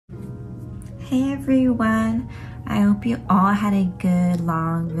Hey everyone, I hope you all had a good,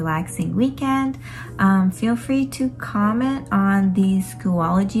 long, relaxing weekend. Feel free to comment on the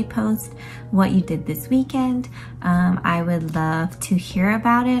Schoology post what you did this weekend. I would love to hear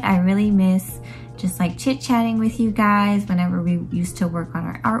about it. I really miss just like chit-chatting with you guys whenever we used to work on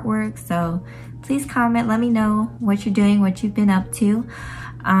our artwork. So please comment, let me know what you're doing, what you've been up to.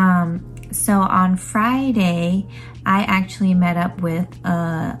 So on Friday, I actually met up with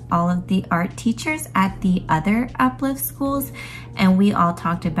all of the art teachers at the other Uplift schools, and we all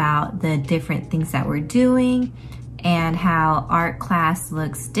talked about the different things that we're doing and how art class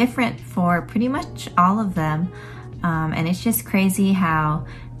looks different for pretty much all of them. And it's just crazy how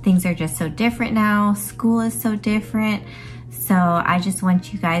things are just so different now. School is so different. So I just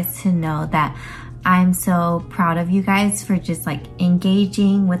want you guys to know that I'm so proud of you guys for just like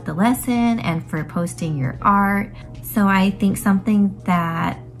engaging with the lesson and for posting your art. So I think something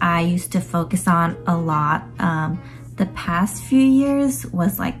that I used to focus on a lot the past few years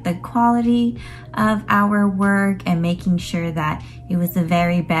was like the quality of our work and making sure that it was the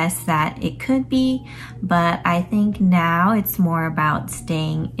very best that it could be. But I think now it's more about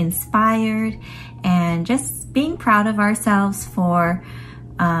staying inspired and just being proud of ourselves for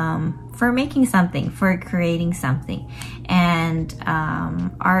making something, for creating something. And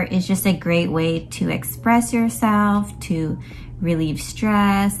art is just a great way to express yourself, to relieve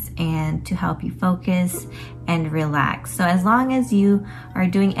stress, and to help you focus and relax. So as long as you are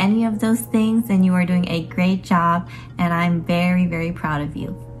doing any of those things, then you are doing a great job, and I'm very, very proud of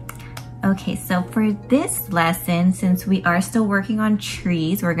you. Okay, so for this lesson, since we are still working on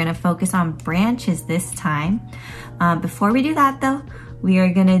trees, we're gonna focus on branches this time. Before we do that though, we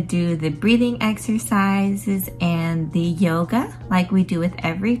are gonna do the breathing exercises and the yoga like we do with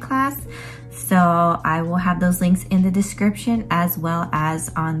every class. So I will have those links in the description as well as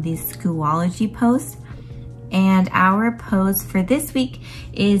on the Schoology post. And our pose for this week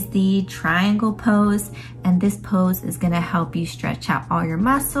is the triangle pose. And this pose is gonna help you stretch out all your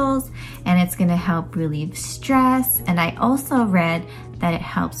muscles, and it's gonna help relieve stress. And I also read that it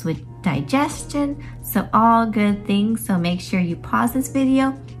helps with digestion, so all good things. So make sure you pause this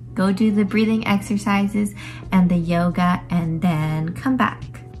video, go do the breathing exercises and the yoga, and then come back.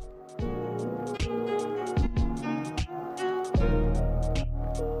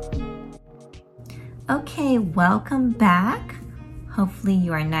 Okay, welcome back. Hopefully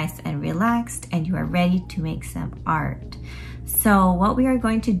you are nice and relaxed and you are ready to make some art. So what we are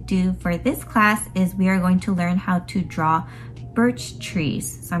going to do for this class is we are going to learn how to draw birch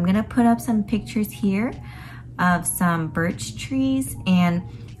trees. So I'm gonna put up some pictures here of some birch trees, and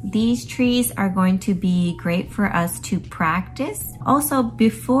these trees are going to be great for us to practice. Also,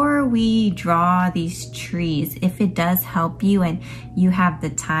 before we draw these trees, if it does help you and you have the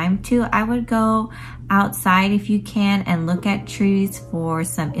time to, I would go outside if you can and look at trees for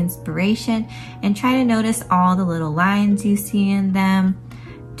some inspiration and try to notice all the little lines you see in them.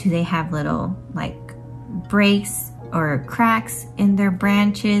 Do they have little like breaks or cracks in their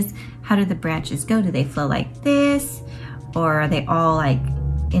branches? How do the branches go? Do they flow like this, or are they all like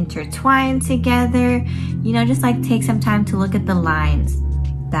intertwined together? You know, just like take some time to look at the lines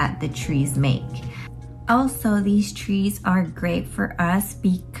that the trees make. Also, these trees are great for us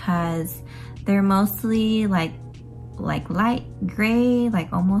because they're mostly like light gray,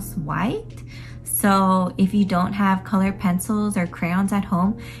 like almost white. So if you don't have colored pencils or crayons at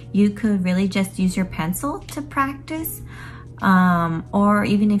home, you could really just use your pencil to practice. Or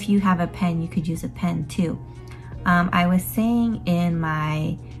even if you have a pen, you could use a pen too. I was saying in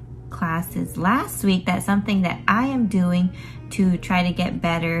my classes last week that something that I am doing to try to get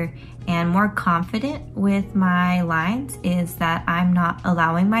better and more confident with my lines is that I'm not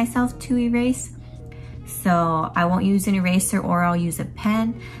allowing myself to erase. So I won't use an eraser, or I'll use a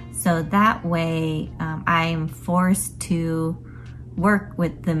pen. So that way I'm forced to work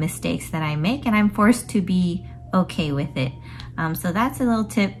with the mistakes that I make, and I'm forced to be okay with it. So that's a little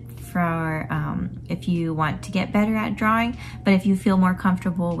tip for if you want to get better at drawing. But if you feel more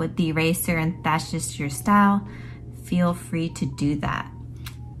comfortable with the eraser and that's just your style, feel free to do that.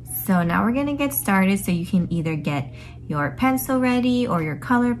 So now we're gonna get started. So you can either get your pencil ready, or your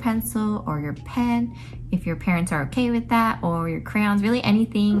color pencil, or your pen, if your parents are okay with that, or your crayons, really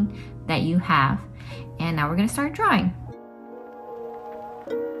anything that you have. And now we're gonna start drawing.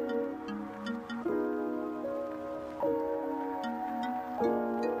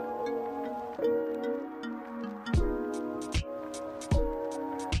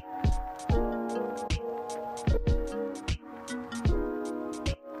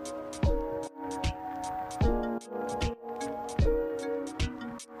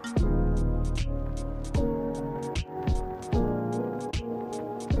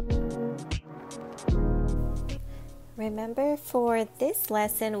 Remember, for this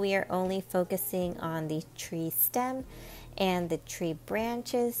lesson, we are only focusing on the tree stem and the tree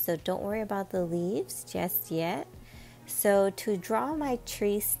branches, so don't worry about the leaves just yet. So to draw my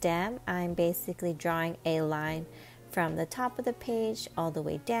tree stem, I'm basically drawing a line from the top of the page all the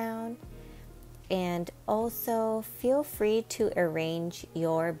way down. And also feel free to arrange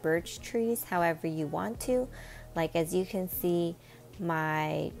your birch trees however you want to. Like as you can see,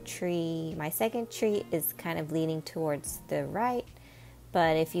 my second tree is kind of leaning towards the right,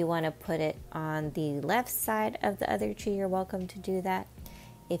 but if you want to put it on the left side of the other tree, you're welcome to do that.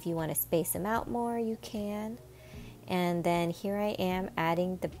 If you want to space them out more, you can. And then here I am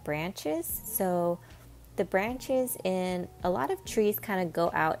adding the branches. So the branches in a lot of trees kind of go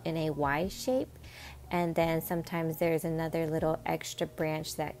out in a Y shape, and then sometimes there's another little extra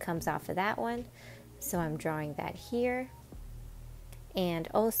branch that comes off of that one. So I'm drawing that here. And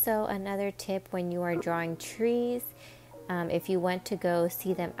also another tip when you are drawing trees, if you want to go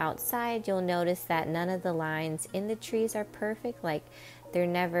see them outside, you'll notice that none of the lines in the trees are perfect. Like they're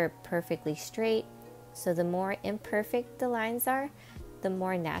never perfectly straight. So the more imperfect the lines are, the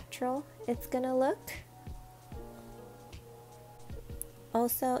more natural it's gonna look.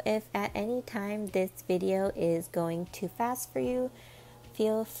 Also, if at any time this video is going too fast for you,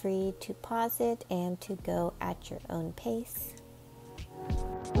 feel free to pause it and to go at your own pace.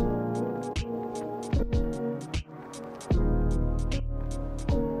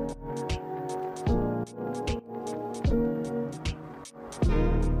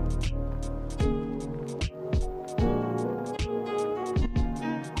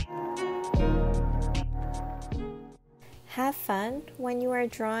 Have fun when you are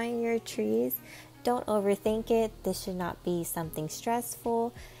drawing your trees. Don't overthink it. This should not be something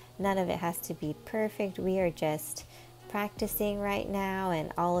stressful. None of it has to be perfect. We are just practicing right now,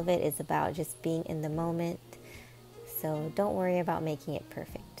 and all of it is about just being in the moment. So don't worry about making it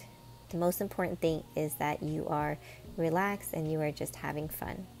perfect. The most important thing is that you are relaxed and you are just having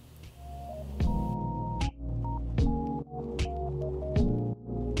fun.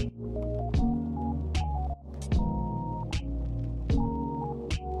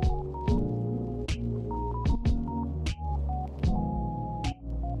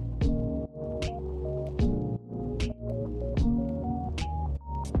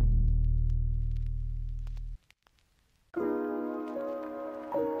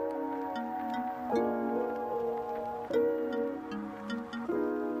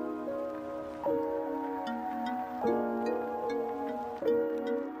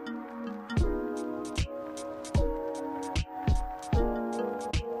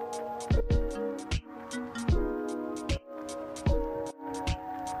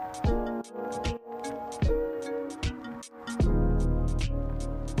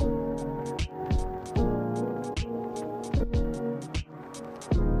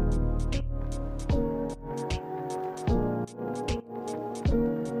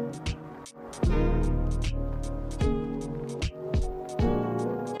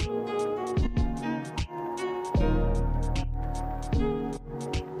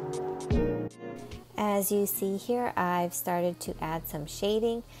 As you see here, I've started to add some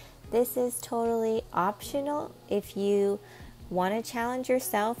shading. This is totally optional. If you want to challenge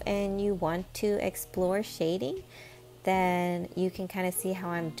yourself and you want to explore shading, then you can kind of see how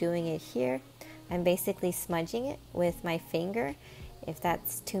I'm doing it here. I'm basically smudging it with my finger. If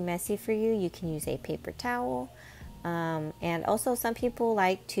that's too messy for you, you can use a paper towel. And also some people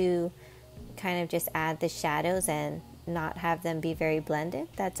like to kind of just add the shadows and not have them be very blended.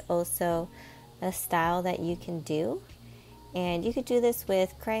 That's also a style that you can do, and you could do this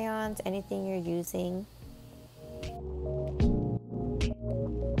with crayons, anything you're using.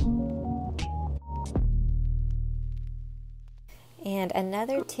 And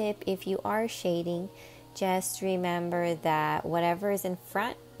another tip, if you are shading, just remember that whatever is in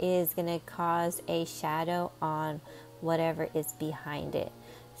front is going to cause a shadow on whatever is behind it.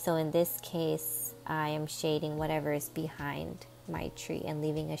 So in this case, I am shading whatever is behind my tree and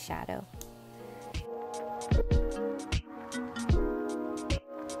leaving a shadow.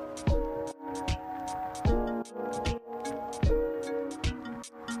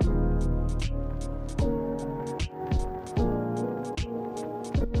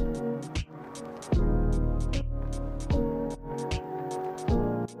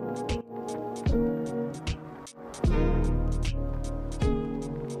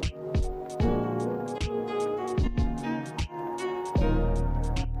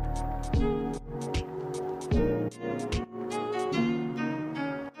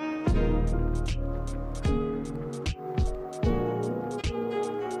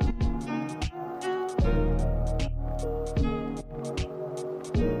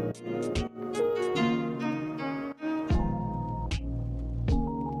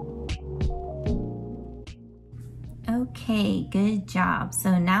 Okay, good job.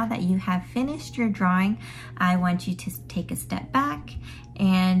 So now that you have finished your drawing, I want you to take a step back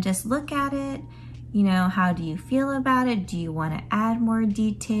and just look at it. You know, how do you feel about it? Do you want to add more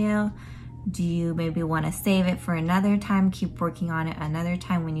detail? Do you maybe want to save it for another time, keep working on it another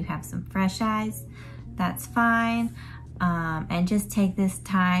time when you have some fresh eyes? That's fine. And just take this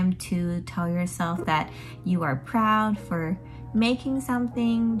time to tell yourself that you are proud for making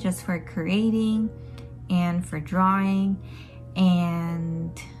something, just for creating and for drawing.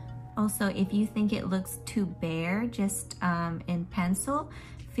 And also, if you think it looks too bare just in pencil,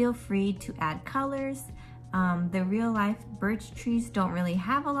 feel free to add colors. The real life birch trees don't really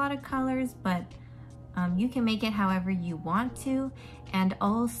have a lot of colors, but you can make it however you want to. And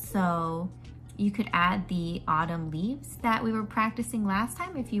also, you could add the autumn leaves that we were practicing last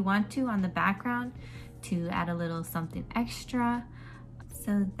time if you want to on the background to add a little something extra.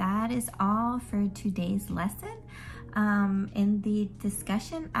 So that is all for today's lesson. In the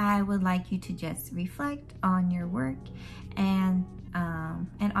discussion, I would like you to just reflect on your work and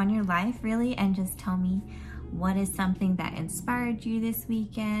on your life really, and just tell me what is something that inspired you this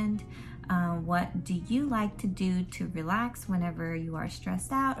weekend. What do you like to do to relax whenever you are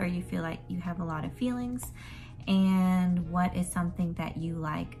stressed out or you feel like you have a lot of feelings? And what is something that you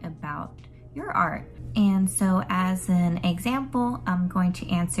like about your art? And so as an example, I'm going to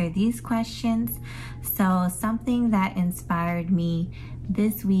answer these questions. So something that inspired me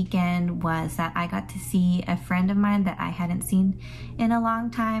this weekend was that I got to see a friend of mine that I hadn't seen in a long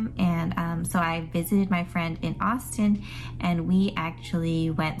time. And so I visited my friend in Austin, and we actually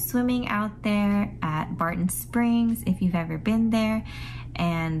went swimming out there at Barton Springs, if you've ever been there.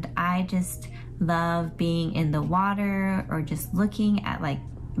 And I just love being in the water or just looking at like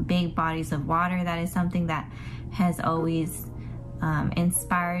big bodies of water. That is something that has always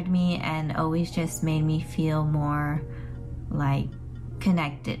inspired me and always just made me feel more like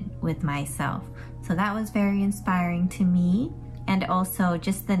connected with myself. So that was very inspiring to me. And also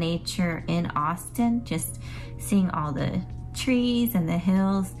just the nature in Austin, just seeing all the trees and the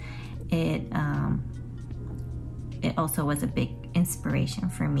hills, it also was a big inspiration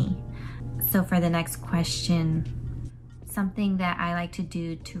for me. So for the next question, something that I like to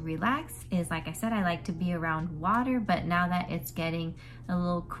do to relax is, like I said, I like to be around water, but now that it's getting a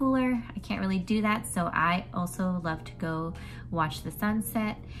little cooler, I can't really do that. So I also love to go watch the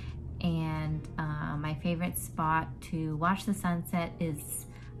sunset. And my favorite spot to watch the sunset is,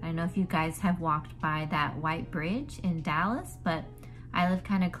 I don't know if you guys have walked by that white bridge in Dallas, but I live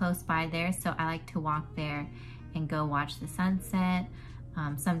kind of close by there. So I like to walk there and go watch the sunset.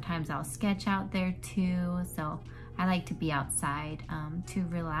 Sometimes I'll sketch out there too. So I like to be outside to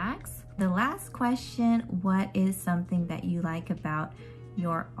relax. The last question, what is something that you like about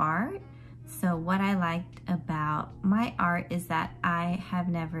your art? So what I liked about my art is that I have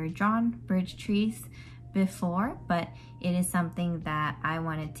never drawn birch trees before, but it is something that I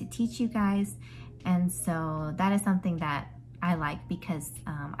wanted to teach you guys. And so that is something that I like because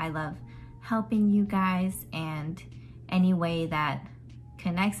I love helping you guys, and any way that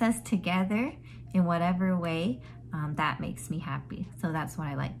connects us together in whatever way, that makes me happy. So that's what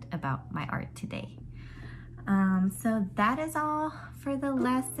I liked about my art today. So that is all for the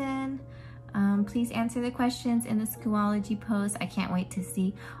lesson. Please answer the questions in the Schoology post. I can't wait to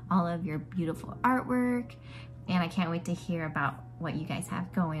see all of your beautiful artwork, and I can't wait to hear about what you guys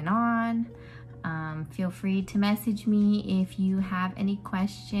have going on. Feel free to message me if you have any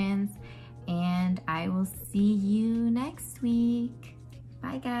questions, and I will see you next week.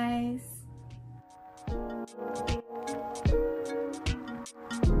 Bye guys.